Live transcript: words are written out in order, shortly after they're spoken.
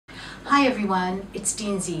Hi everyone, it's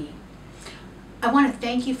Dean Z. I want to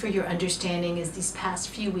thank you for your understanding as these past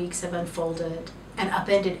few weeks have unfolded and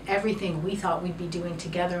upended everything we thought we'd be doing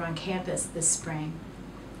together on campus this spring.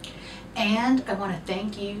 And I want to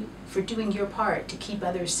thank you for doing your part to keep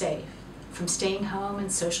others safe, from staying home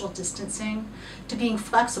and social distancing, to being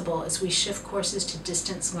flexible as we shift courses to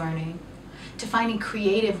distance learning, to finding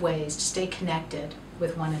creative ways to stay connected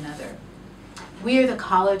with one another. We are the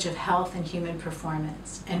College of Health and Human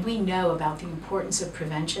Performance, and we know about the importance of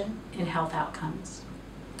prevention in health outcomes.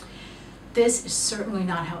 This is certainly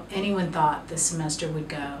not how anyone thought this semester would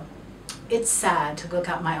go. It's sad to look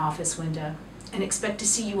out my office window and expect to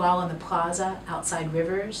see you all on the plaza outside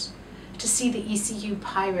Rivers, to see the ECU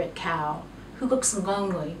pirate cow, who looks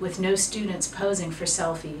lonely with no students posing for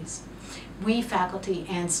selfies. We faculty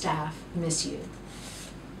and staff miss you.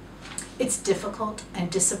 It's difficult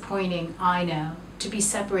and disappointing, I know, to be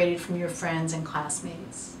separated from your friends and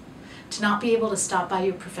classmates, to not be able to stop by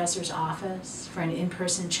your professor's office for an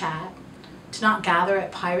in-person chat, to not gather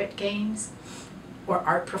at pirate games or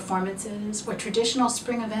art performances or traditional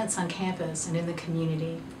spring events on campus and in the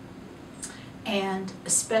community. And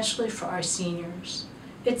especially for our seniors,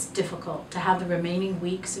 it's difficult to have the remaining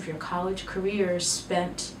weeks of your college careers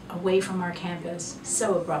spent away from our campus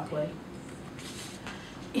so abruptly.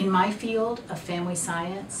 In my field of family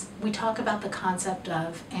science, we talk about the concept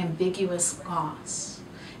of ambiguous loss.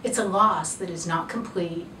 It's a loss that is not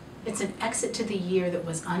complete. It's an exit to the year that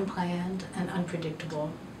was unplanned and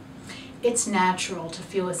unpredictable. It's natural to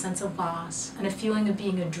feel a sense of loss and a feeling of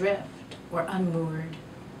being adrift or unmoored.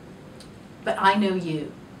 But I know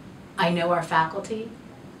you. I know our faculty,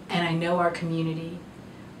 and I know our community.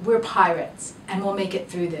 We're pirates, and we'll make it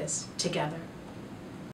through this together.